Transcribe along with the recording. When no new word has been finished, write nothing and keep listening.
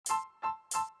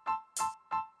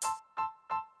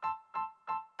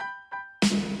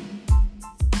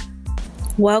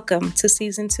Welcome to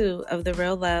Season 2 of the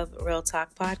Real Love, Real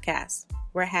Talk podcast.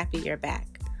 We're happy you're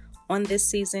back. On this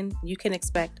season, you can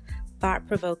expect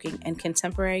thought-provoking and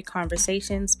contemporary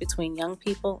conversations between young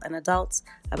people and adults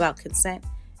about consent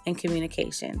and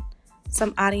communication.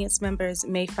 Some audience members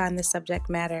may find the subject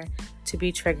matter to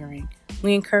be triggering.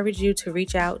 We encourage you to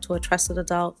reach out to a trusted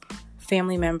adult,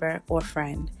 family member, or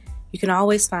friend. You can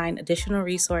always find additional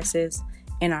resources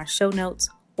in our show notes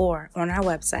or on our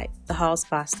website,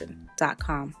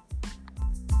 thehallsboston.com.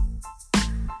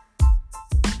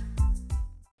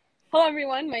 Hello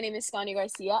everyone, my name is Scania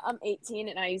Garcia. I'm 18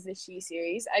 and I use the She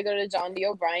series. I go to John D.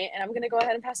 O'Brien and I'm going to go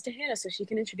ahead and pass to Hannah so she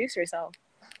can introduce herself.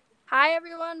 Hi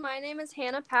everyone, my name is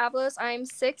Hannah Pavlos. I'm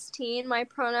 16. My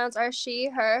pronouns are she,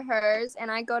 her, hers,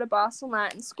 and I go to Boston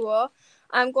Latin School.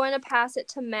 I'm going to pass it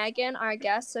to Megan, our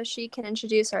guest, so she can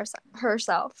introduce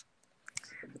herself.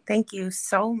 Thank you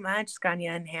so much,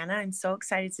 Scania and Hannah. I'm so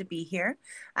excited to be here.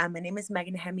 My name is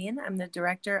Megan Hemian. I'm the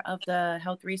director of the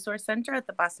Health Resource Center at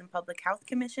the Boston Public Health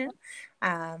Commission.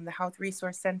 The Health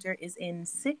Resource Center is in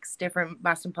 6 different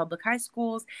Boston Public high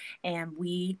schools, and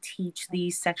we teach the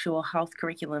sexual health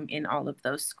curriculum in all of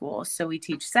those schools. So we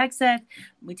teach sex ed,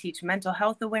 we teach mental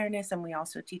health awareness, and we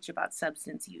also teach about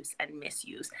substance use and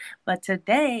misuse. But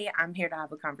today, I'm here to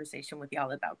have a conversation with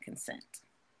y'all about consent.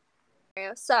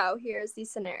 So here's the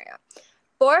scenario.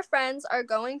 4 friends are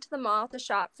going to the mall to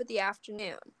shop for the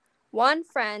afternoon. One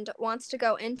friend wants to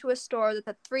go into a store that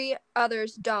the 3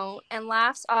 others don't and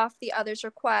laughs off the other's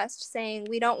request, saying,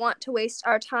 "We don't want to waste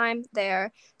our time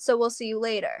there, so we'll see you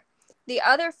later." The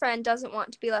other friend doesn't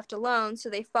want to be left alone, so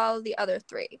they follow the other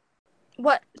 3.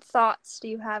 What thoughts do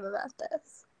you have about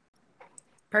this?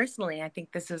 Personally, I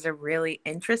think this is a really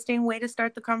interesting way to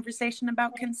start the conversation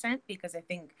about consent, because I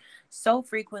think so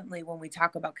frequently when we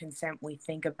talk about consent, we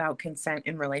think about consent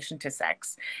in relation to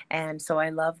sex. And so I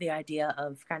love the idea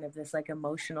of kind of this like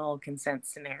emotional consent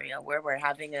scenario where we're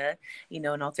having an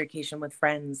altercation with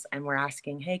friends and we're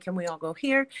asking, hey, can we all go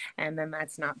here? And then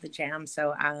that's not the jam.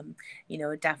 So,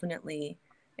 definitely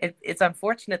it's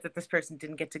unfortunate that this person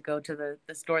didn't get to go to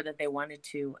the store that they wanted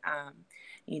to,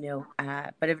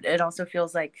 but it also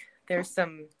feels like there's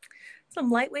some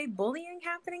lightweight bullying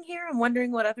happening here. I'm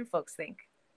wondering what other folks think.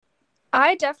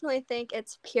 I definitely think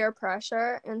it's peer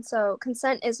pressure, and so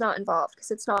consent is not involved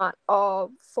because it's not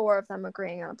all 4 of them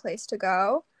agreeing on a place to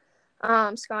go.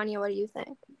 Scania, what do you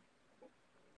think?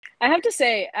 I have to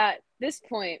say, at this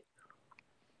point,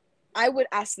 I would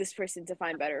ask this person to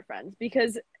find better friends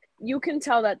because you can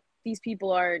tell that these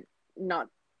people are not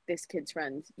this kid's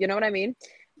friends. You know what I mean?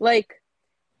 Like,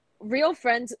 real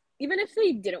friends, even if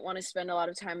they didn't want to spend a lot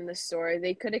of time in the store,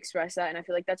 they could express that. And I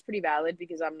feel like that's pretty valid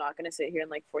because I'm not going to sit here and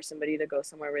like force somebody to go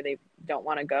somewhere where they don't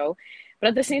want to go. But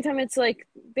at the same time, it's like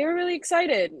they were really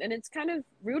excited. And it's kind of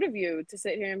rude of you to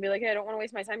sit here and be like, hey, I don't want to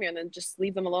waste my time here. And then just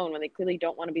leave them alone when they clearly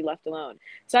don't want to be left alone.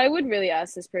 So I would really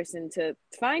ask this person to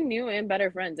find new and better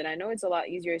friends. And I know it's a lot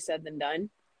easier said than done,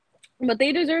 but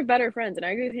they deserve better friends. And I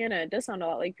agree with Hannah. It does sound a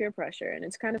lot like peer pressure. And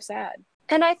it's kind of sad.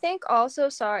 And I think also,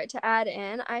 sorry to add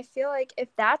in, I feel like if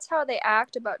that's how they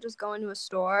act about just going to a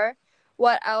store,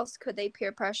 what else could they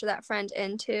peer pressure that friend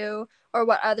into? Or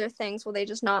what other things will they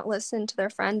just not listen to their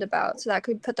friend about? So that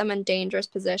could put them in dangerous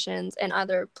positions in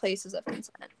other places of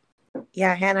consent.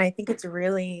 Yeah, Hannah, I think it's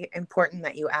really important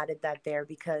that you added that there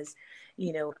because,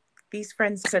 these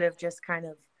friends could have just kind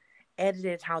of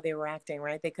edited how they were acting,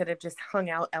 right? They could have just hung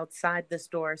out outside the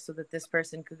store so that this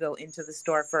person could go into the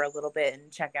store for a little bit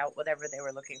and check out whatever they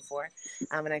were looking for.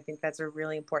 And I think that's a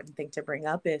really important thing to bring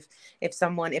up. If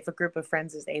a group of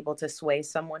friends is able to sway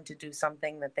someone to do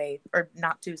something that or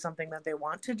not do something that they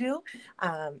want to do,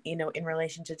 in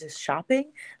relation to just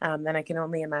shopping, then I can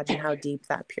only imagine how deep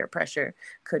that peer pressure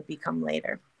could become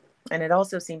later. And it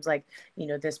also seems like,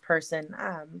 this person,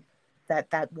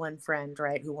 that one friend,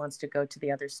 right, who wants to go to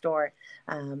the other store,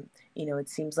 it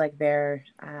seems like they're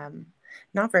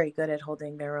not very good at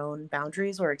holding their own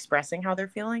boundaries or expressing how they're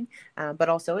feeling. But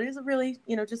also it is a really,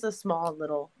 just a small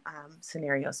little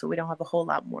scenario. So we don't have a whole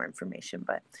lot more information,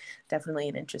 but definitely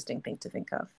an interesting thing to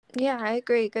think of. Yeah, I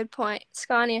agree. Good point.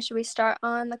 Scania, should we start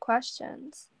on the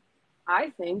questions?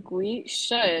 I think we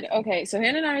should. Okay, so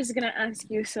Hannah and I are going to ask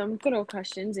you some good old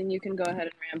questions, and you can go ahead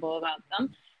and ramble about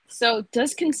them. So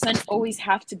does consent always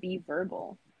have to be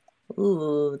verbal?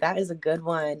 Ooh, that is a good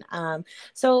one.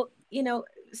 So,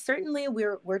 certainly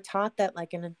we're taught that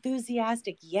like an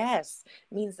enthusiastic yes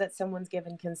means that someone's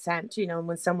given consent, and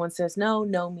when someone says no,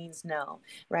 no means no,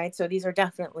 right? So these are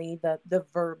definitely the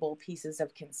verbal pieces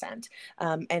of consent.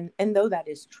 And though that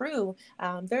is true,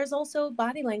 there's also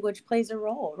body language plays a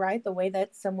role, right? The way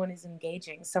that someone is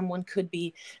engaging. Someone could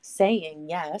be saying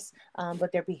yes,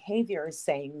 but their behavior is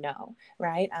saying no,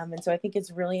 right? And so I think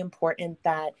it's really important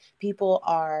that people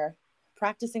are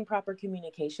practicing proper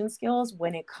communication skills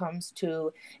when it comes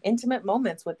to intimate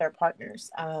moments with their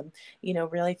partners.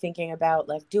 Really thinking about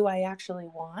like, do I actually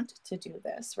want to do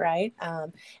this, right?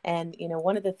 And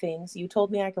one of the things you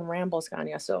told me I can ramble,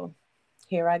 Scania, so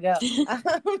here I go.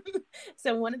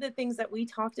 So one of the things that we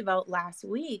talked about last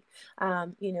week,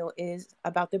 is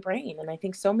about the brain. And I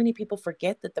think so many people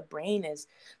forget that the brain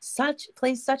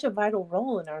plays such a vital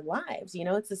role in our lives.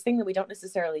 It's this thing that we don't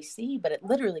necessarily see, but it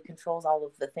literally controls all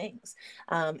of the things.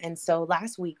 And so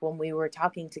last week when we were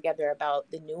talking together about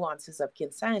the nuances of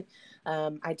consent,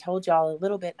 I told y'all a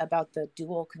little bit about the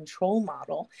dual control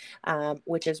model,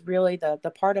 which is really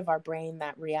the part of our brain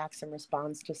that reacts and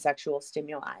responds to sexual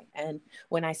stimuli. And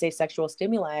when I say sexual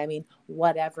stimuli, I mean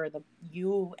whatever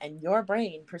you and your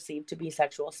brain perceive to be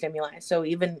sexual stimuli. So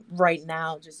even right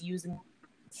now, just using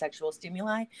sexual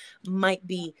stimuli might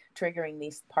be triggering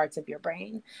these parts of your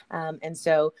brain. And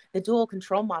so the dual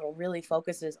control model really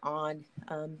focuses on,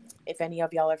 if any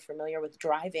of y'all are familiar with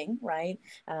driving, right?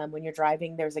 When you're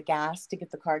driving, there's a gas to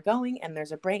get the car going and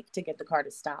there's a brake to get the car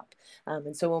to stop.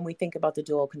 And so when we think about the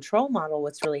dual control model,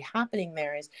 what's really happening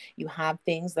there is you have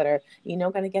things that are,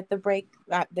 going to get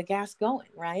the gas going,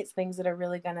 right? It's things that are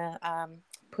really going to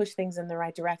push things in the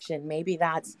right direction. Maybe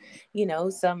that's,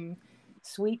 some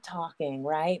sweet talking,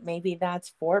 right? Maybe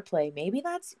that's foreplay. Maybe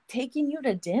that's taking you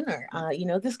to dinner.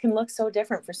 This can look so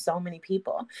different for so many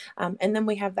people. And then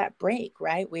we have that break,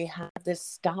 right? We have this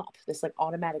stop, this like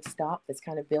automatic stop that's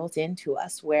kind of built into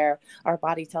us where our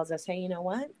body tells us, hey, you know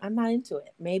what? I'm not into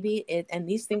it. And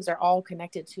these things are all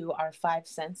connected to our five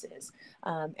senses.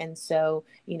 And so,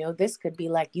 this could be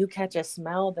like you catch a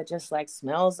smell that just like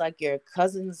smells like your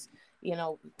cousin's,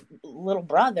 little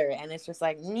brother. And it's just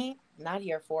like, not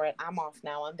here for it. I'm off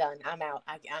now. I'm done. I'm out.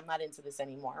 I'm not into this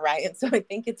anymore. Right. And so I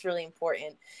think it's really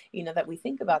important, that we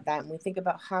think about that and we think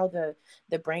about how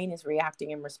the brain is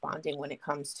reacting and responding when it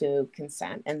comes to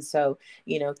consent. And so,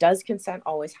 does consent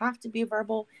always have to be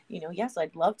verbal? Yes,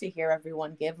 I'd love to hear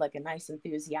everyone give like a nice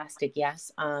enthusiastic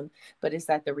yes. But is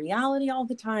that the reality all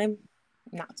the time?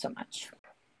 Not so much.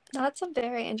 That's a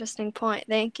very interesting point.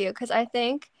 Thank you. Because I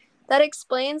think that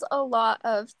explains a lot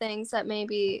of things that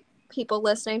maybe people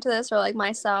listening to this or like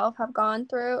myself have gone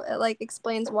through. It like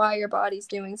explains why your body's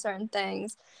doing certain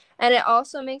things. And it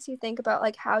also makes you think about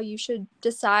like how you should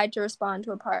decide to respond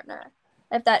to a partner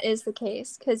if that is the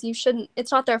case. Because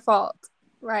it's not their fault,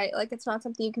 right? Like it's not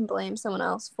something you can blame someone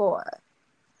else for.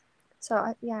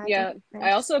 So yeah,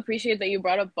 I also appreciate that you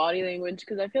brought up body language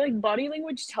because I feel like body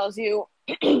language tells you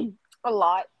a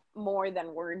lot more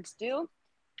than words do,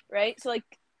 right? So like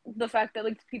the fact that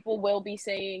like people will be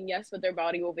saying yes, but their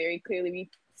body will very clearly be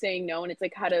saying no, and it's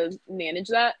like how to manage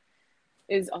that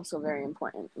is also very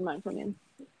important in my opinion.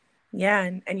 Yeah.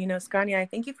 And Scania, I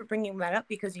thank you for bringing that up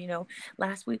because,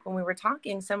 last week when we were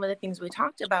talking, some of the things we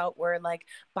talked about were like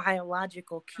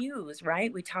biological cues,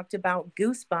 right? We talked about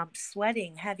goosebumps,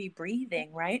 sweating, heavy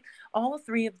breathing, right? All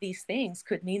three of these things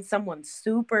could mean someone's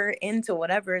super into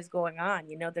whatever is going on,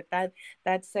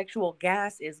 that sexual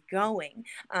gas is going,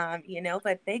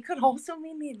 but they could also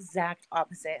mean the exact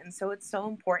opposite. And so it's so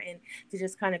important to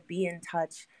just kind of be in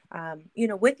touch,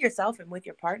 with yourself and with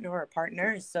your partner or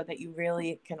partners so that you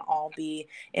really can all be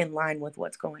in line with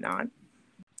what's going on.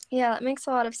 Yeah, that makes a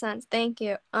lot of sense. Thank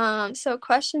you. So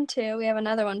question 2, we have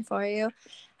another one for you.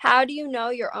 How do you know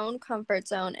your own comfort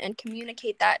zone and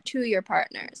communicate that to your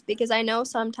partners? Because I know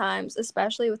sometimes,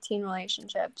 especially with teen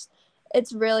relationships,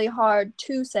 it's really hard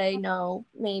to say no,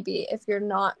 maybe if you're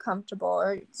not comfortable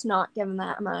or it's not given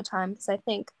that amount of time. Because I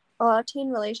think a lot of teen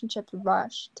relationships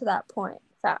rush to that point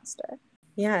faster.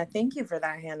 Yeah, thank you for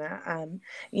that, Hannah.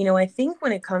 I think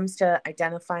when it comes to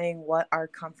identifying what our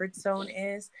comfort zone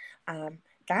is,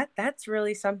 that's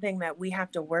really something that we have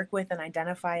to work with and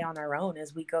identify on our own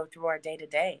as we go through our day to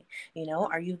day.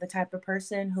 Are you the type of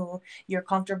person who you're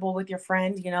comfortable with your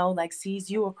friend, like sees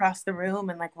you across the room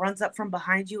and like runs up from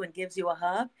behind you and gives you a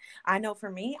hug? I know for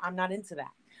me, I'm not into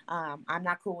that. I'm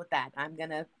not cool with that. I'm going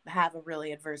to have a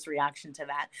really adverse reaction to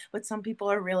that. But some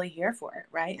people are really here for it,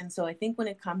 right? And so I think when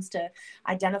it comes to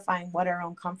identifying what our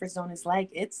own comfort zone is like,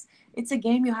 it's a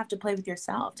game you have to play with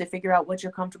yourself to figure out what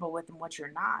you're comfortable with and what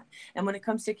you're not. And when it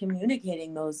comes to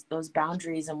communicating those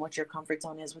boundaries and what your comfort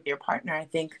zone is with your partner, I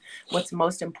think what's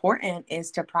most important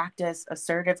is to practice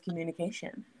assertive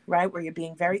communication, right? Where you're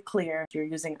being very clear, you're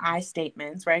using I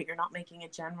statements, right? You're not making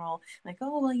it general, like,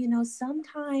 oh, well,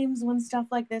 sometimes when stuff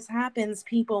like this happens,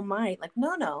 people might, like,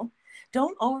 no,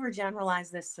 don't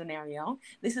overgeneralize this scenario.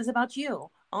 This is about you.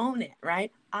 Own it,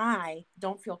 right? I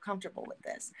don't feel comfortable with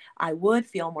this. I would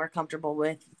feel more comfortable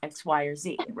with X, Y, or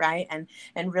Z, right?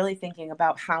 And really thinking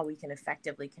about how we can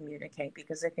effectively communicate,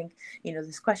 because I think,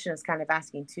 this question is kind of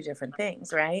asking two different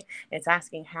things, right? It's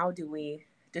asking, how do we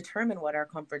determine what our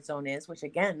comfort zone is, which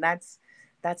again, that's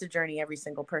a journey every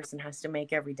single person has to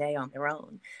make every day on their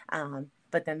own.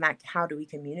 But then how do we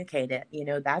communicate it?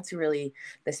 That's really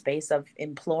the space of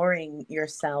imploring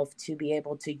yourself to be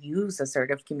able to use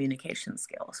assertive communication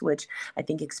skills, which I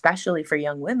think, especially for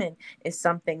young women, is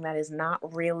something that is not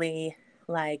really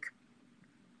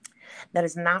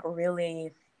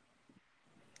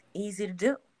easy to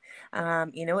do.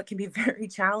 It can be very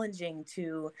challenging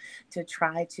to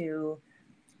try to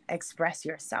express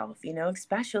yourself,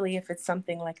 especially if it's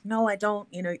something like, no, I don't,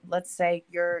 let's say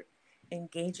you're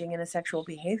engaging in a sexual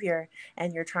behavior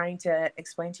and you're trying to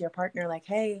explain to your partner, like,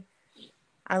 hey,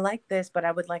 I like this, but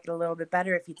I would like it a little bit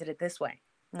better if you did it this way,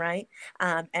 right?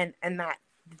 And that,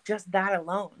 just that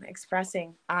alone,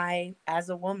 expressing, I, as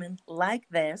a woman, like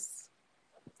this,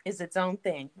 is its own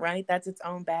thing, right? That's its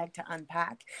own bag to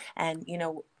unpack. And,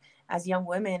 as young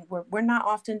women, we're not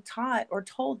often taught or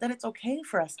told that it's okay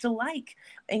for us to like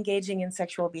engaging in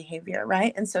sexual behavior,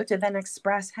 right? And so to then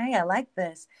express, hey, I like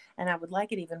this, and I would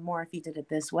like it even more if you did it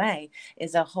this way,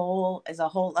 is a whole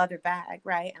other bag,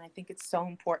 right? And I think it's so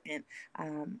important,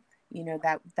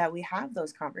 that we have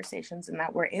those conversations and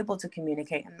that we're able to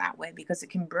communicate in that way, because it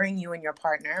can bring you and your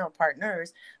partner or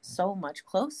partners so much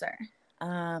closer.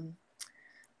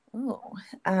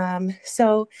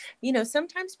 So,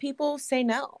 sometimes people say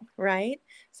no, right?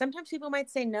 Sometimes people might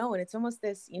say no. And it's almost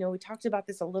this, we talked about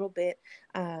this a little bit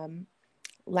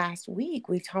last week.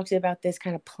 We talked about this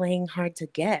kind of playing hard to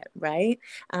get, right?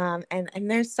 And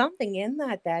there's something in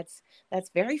that's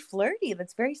very flirty,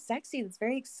 that's very sexy, that's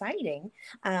very exciting.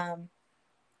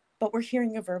 But we're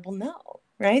hearing a verbal no,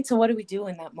 right? So what do we do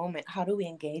in that moment? How do we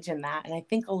engage in that? And I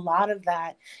think a lot of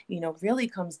that, really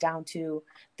comes down to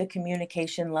the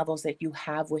communication levels that you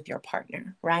have with your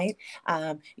partner, right?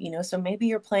 So maybe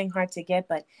you're playing hard to get,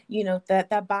 but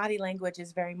that body language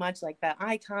is very much like, the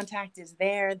eye contact is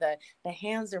there, the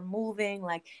hands are moving,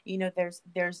 like,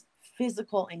 there's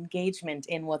physical engagement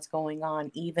in what's going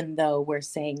on, even though we're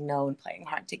saying no and playing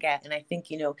hard to get. And I think,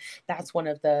 that's one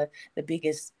of the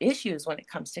biggest issues when it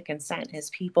comes to consent, is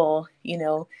people,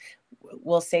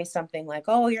 will say something like,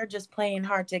 oh, you're just playing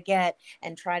hard to get,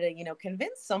 and try to,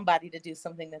 convince somebody to do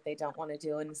something that they don't want to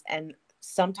do. And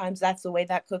sometimes that's the way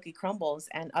that cookie crumbles.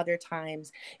 And other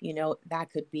times, that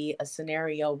could be a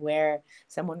scenario where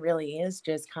someone really is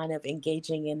just kind of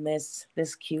engaging in this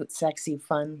cute, sexy,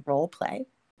 fun role play.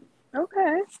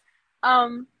 Okay.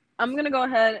 I'm going to go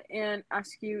ahead and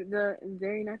ask you the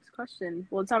very next question.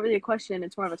 Well, it's not really a question.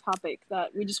 It's more of a topic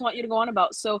that we just want you to go on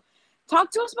about. So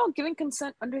talk to us about giving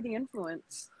consent under the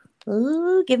influence.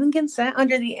 Ooh, giving consent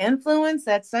under the influence.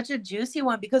 That's such a juicy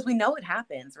one, because we know it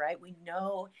happens, right? We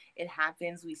know it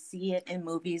happens. We see it in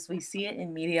movies. We see it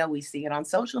in media. We see it on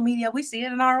social media. We see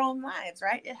it in our own lives,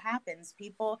 right? It happens.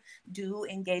 People do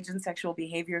engage in sexual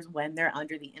behaviors when they're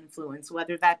under the influence,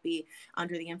 whether that be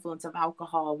under the influence of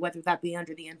alcohol, whether that be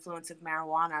under the influence of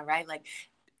marijuana, right? Like,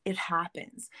 it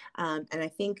happens. And I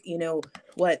think,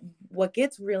 what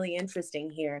gets really interesting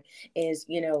here is,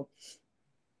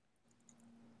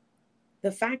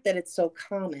 the fact that it's so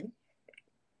common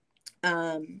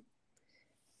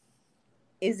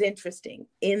is interesting,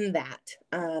 in that,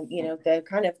 the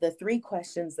kind of the three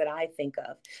questions that I think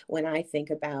of when I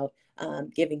think about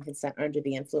giving consent under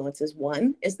the influence is: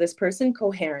 one, is this person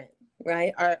coherent,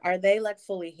 right? Are they like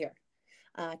fully here?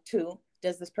 Two,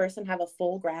 does this person have a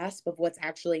full grasp of what's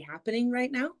actually happening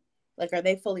right now? Like, are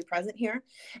they fully present here?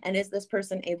 And is this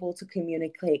person able to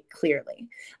communicate clearly?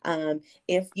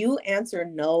 If you answer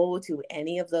no to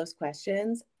any of those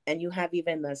questions, and you have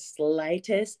even the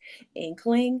slightest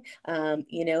inkling,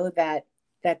 that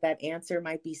answer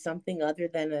might be something other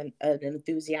than an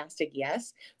enthusiastic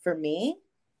yes, for me,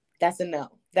 that's a no.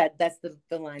 That's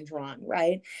the line drawn,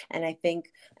 right? And I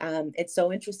think it's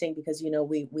so interesting because,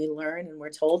 we learn and we're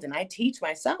told, and I teach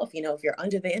myself, if you're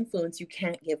under the influence, you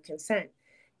can't give consent.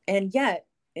 And yet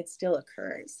it still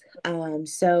occurs.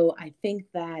 So I think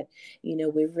that,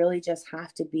 we really just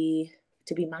have to be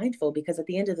mindful, because at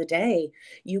the end of the day,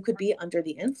 you could be under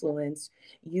the influence,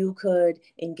 you could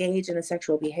engage in a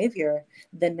sexual behavior,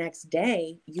 the next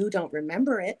day you don't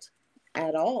remember it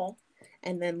at all,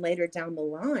 and then later down the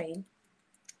line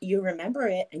you remember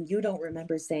it and you don't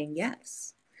remember saying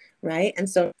yes, right? And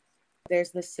so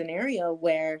there's this scenario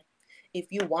where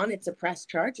if you wanted to press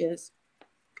charges,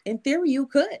 in theory you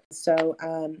could. So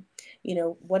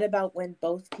what about when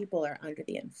both people are under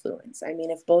the influence? I mean,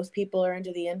 if both people are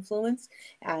under the influence,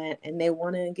 and they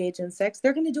want to engage in sex,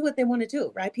 they're going to do what they want to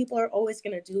do, right? People are always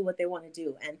going to do what they want to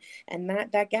do, and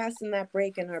that gas and that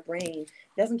brake in our brain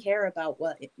doesn't care about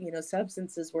what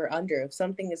substances we're under. If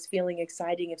something is feeling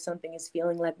exciting, if something is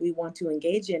feeling like we want to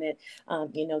engage in it,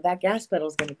 that gas pedal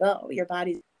is going to go. Your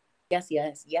body's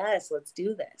yes, let's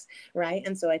do this, right?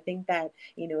 And so I think that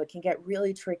it can get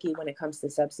really tricky when it comes to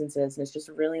substances, and it's just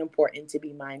really important to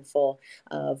be mindful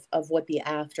of what the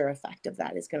after effect of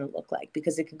that is going to look like,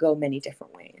 because it could go many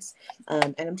different ways.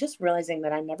 And I'm just realizing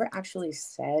that I never actually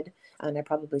said, and I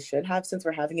probably should have, since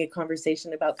we're having a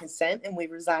conversation about consent and we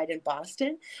reside in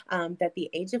Boston, that the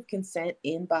age of consent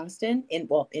in Boston, in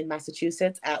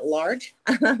Massachusetts at large,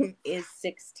 is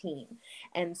 16.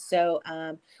 And so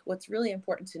what's really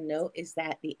important to note is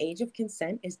that the age of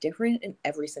consent is different in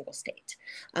every single state,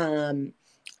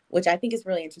 which I think is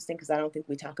really interesting, because I don't think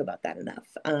we talk about that enough.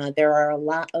 There are a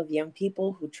lot of young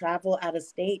people who travel out of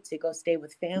state to go stay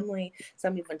with family.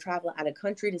 Some even travel out of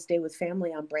country to stay with family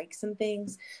on breaks and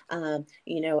things, and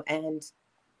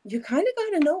you kind of got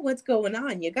to know what's going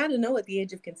on. You got to know what the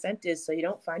age of consent is, so you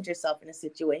don't find yourself in a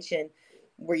situation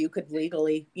where you could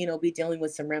legally, be dealing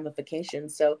with some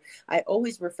ramifications. So I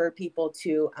always refer people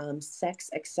to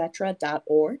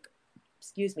sexetc.org.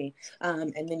 Excuse me.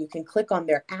 And then you can click on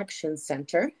their action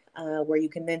center, where you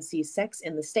can then see sex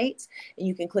in the states, and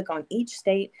you can click on each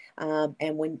state.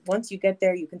 And once you get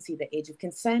there, you can see the age of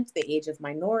consent, the age of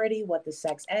minority, what the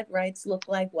sex ed rights look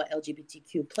like, what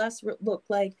LGBTQ plus look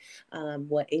like,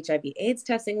 what HIV/AIDS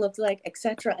testing looks like, et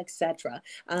cetera, et cetera.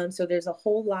 So there's a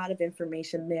whole lot of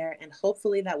information there, and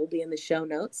hopefully that will be in the show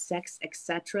notes,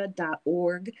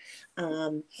 sexetc.org,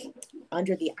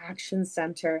 under the Action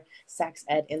Center, Sex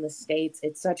Ed in the States.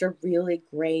 It's such a really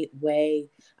great way,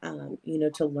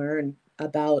 to learn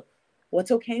about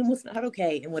what's okay and what's not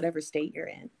okay in whatever state you're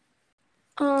in.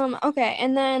 Okay,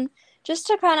 and then just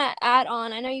to kind of add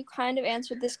on, I know you kind of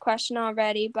answered this question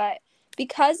already, but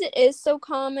because it is so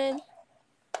common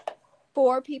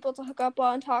for people to hook up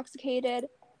while intoxicated,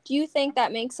 do you think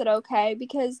that makes it okay?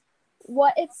 Because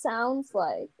what it sounds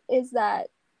like is that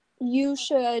you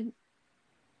should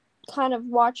kind of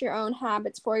watch your own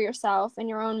habits for yourself and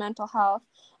your own mental health,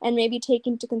 and maybe take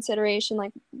into consideration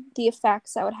like the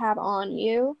effects that would have on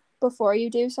you before you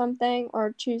do something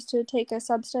or choose to take a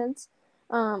substance.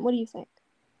 What do you think?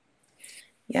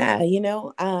 Yeah,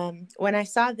 when I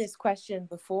saw this question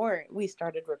before we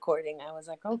started recording, I was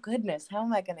like, oh goodness, how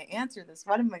am I going to answer this?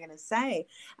 What am I going to say?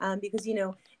 Because,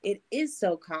 it is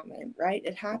so common, right?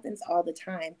 It happens all the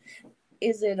time.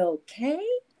 Is it okay?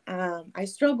 I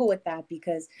struggle with that,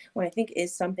 because when I think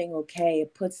is something okay,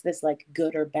 it puts this like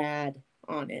good or bad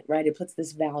on it, right? It puts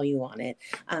this value on it.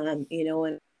 And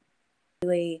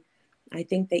really, I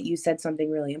think that you said something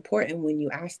really important when you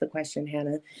asked the question,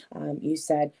 Hannah. You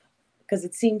said, because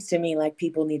it seems to me like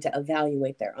people need to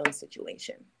evaluate their own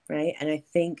situation, right? And I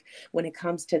think when it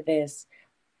comes to this,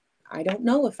 I don't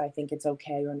know if I think it's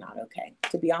okay or not okay,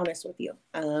 to be honest with you.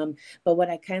 But what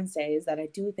I can say is that I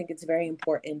do think it's very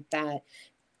important that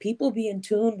people be in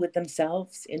tune with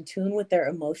themselves, in tune with their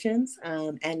emotions.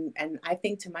 And I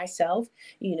think to myself,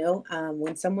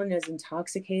 when someone is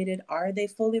intoxicated, are they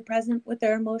fully present with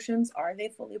their emotions? Are they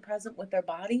fully present with their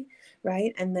body?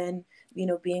 Right. And then,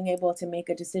 being able to make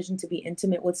a decision to be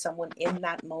intimate with someone in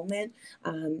that moment.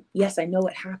 Yes, I know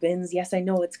it happens. Yes, I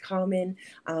know it's common.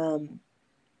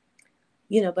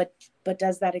 But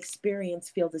does that experience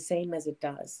feel the same as it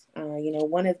does?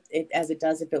 As it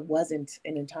does if it wasn't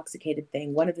an intoxicated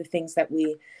thing. One of the things that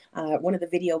one of the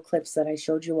video clips that I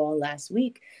showed you all last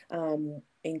week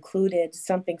included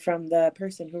something from the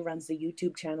person who runs the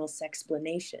YouTube channel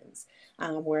Sexplanations,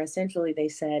 where essentially they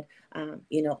said, a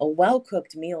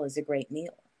well-cooked meal is a great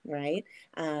meal. Right.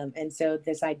 And so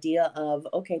this idea of,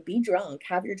 okay, be drunk,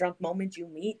 have your drunk moment, you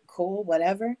meet, cool,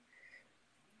 whatever.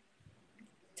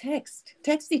 Text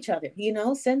each other,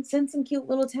 send some cute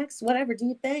little texts, whatever, do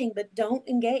your thing, but don't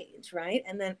engage, right?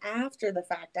 And then after the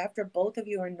fact, after both of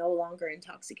you are no longer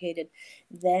intoxicated,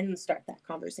 then start that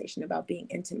conversation about being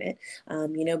intimate,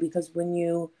 because when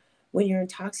you when you're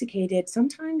intoxicated,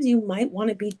 sometimes you might want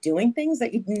to be doing things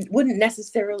that you wouldn't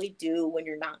necessarily do when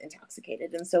you're not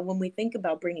intoxicated. And so when we think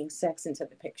about bringing sex into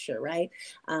the picture, right,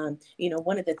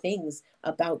 one of the things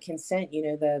about consent,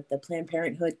 the Planned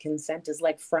Parenthood consent is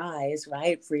like fries,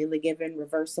 right? Freely given,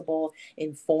 reversible,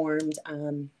 informed,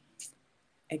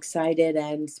 excited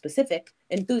and specific,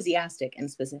 enthusiastic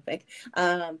and specific.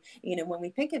 When we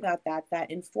think about that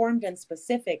informed and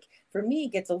specific for me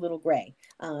gets a little gray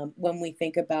when we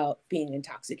think about being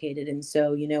intoxicated. And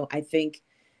so, I think,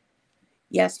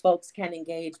 yes, folks can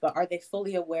engage, but are they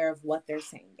fully aware of what they're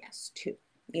saying yes to?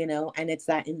 And it's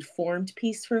that informed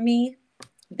piece for me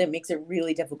that makes it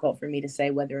really difficult for me to say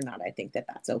whether or not I think that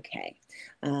that's okay.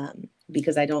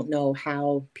 Because I don't know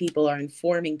how people are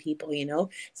informing people,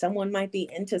 someone might be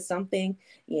into something,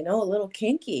 a little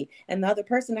kinky, and the other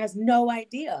person has no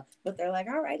idea, but they're like,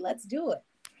 all right, let's do it.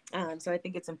 So I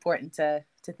think it's important to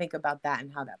think about that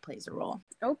and how that plays a role.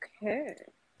 Okay.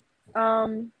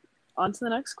 On to the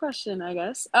next question, I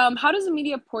guess. How does the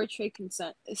media portray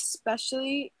consent,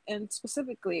 especially and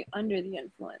specifically under the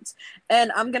influence? And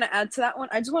I'm going to add to that one.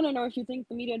 I just want to know if you think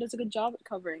the media does a good job at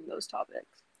covering those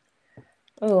topics.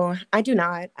 Oh, I do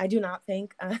not. I do not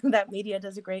think that media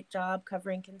does a great job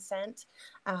covering consent.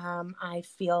 I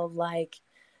feel like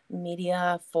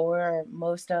media for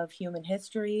most of human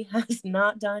history has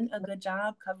not done a good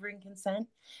job covering consent.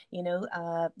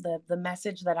 The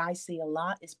message that I see a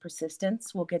lot is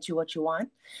persistence will get you what you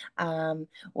want.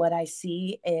 What I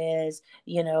see is,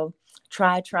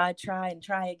 try and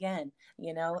try again.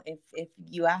 If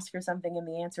you ask for something and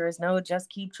the answer is no, just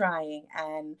keep trying.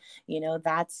 And,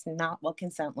 that's not what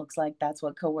consent looks like. That's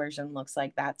what coercion looks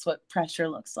like. That's what pressure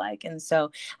looks like. And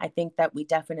so I think that we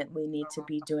definitely need to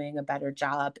be doing a better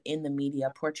job in the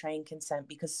media portraying consent,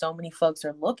 because so many folks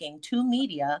are looking to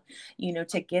media,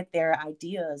 to get their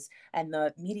ideas, and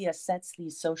the media sets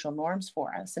these social norms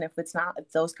for us. And if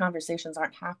those conversations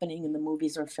aren't happening in the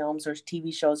movies or films or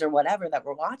TV shows or whatever that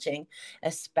we're watching,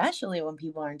 especially when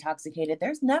people are intoxicated,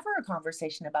 there's never a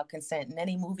conversation about consent in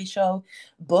any movie, show,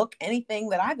 book, anything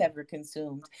that I've ever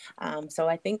consumed. So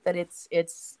I think that it's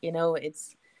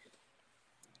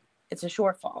a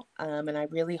shortfall. And I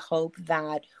really hope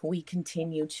that we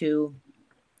continue to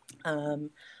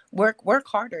work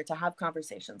harder to have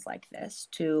conversations like this,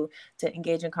 to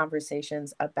engage in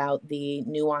conversations about the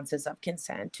nuances of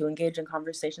consent, to engage in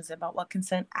conversations about what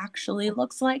consent actually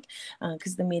looks like,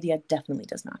 because the media definitely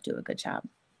does not do a good job.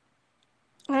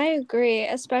 I agree,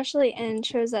 especially in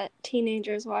shows that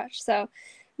teenagers watch. So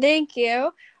thank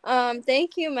you.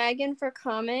 Thank you, Megan, for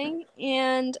coming.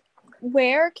 And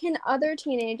where can other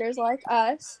teenagers like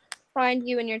us find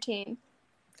you and your team?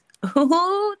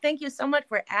 Oh, thank you so much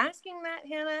for asking that,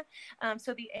 Hannah.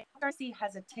 So the HRC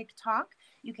has a TikTok.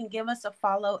 You can give us a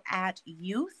follow at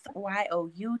youth,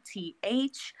 YOUTH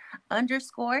 _ish.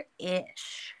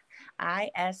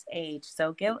 ISH.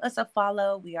 So give us a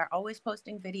follow. We are always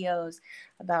posting videos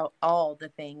about all the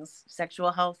things: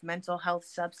 sexual health, mental health,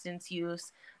 substance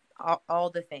use, all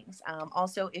the things.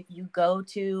 Also, if you go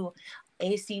to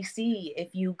ACC,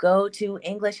 if you go to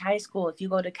English High School, if you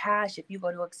go to Cash, if you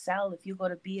go to Excel, if you go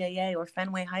to BAA or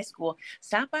Fenway High School,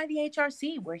 stop by the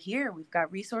HRC. We're here. We've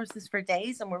got resources for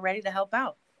days, and we're ready to help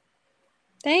out.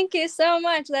 Thank you so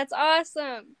much. That's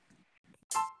awesome.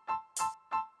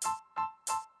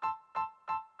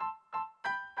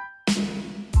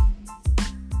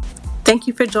 Thank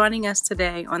you for joining us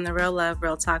today on the Real Love,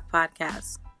 Real Talk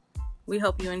podcast. We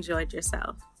hope you enjoyed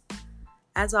yourself.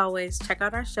 As always, check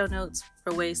out our show notes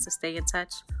for ways to stay in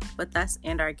touch with us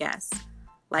and our guests.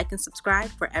 Like and subscribe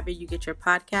wherever you get your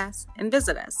podcasts, and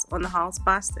visit us on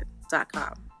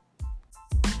thehallsboston.com.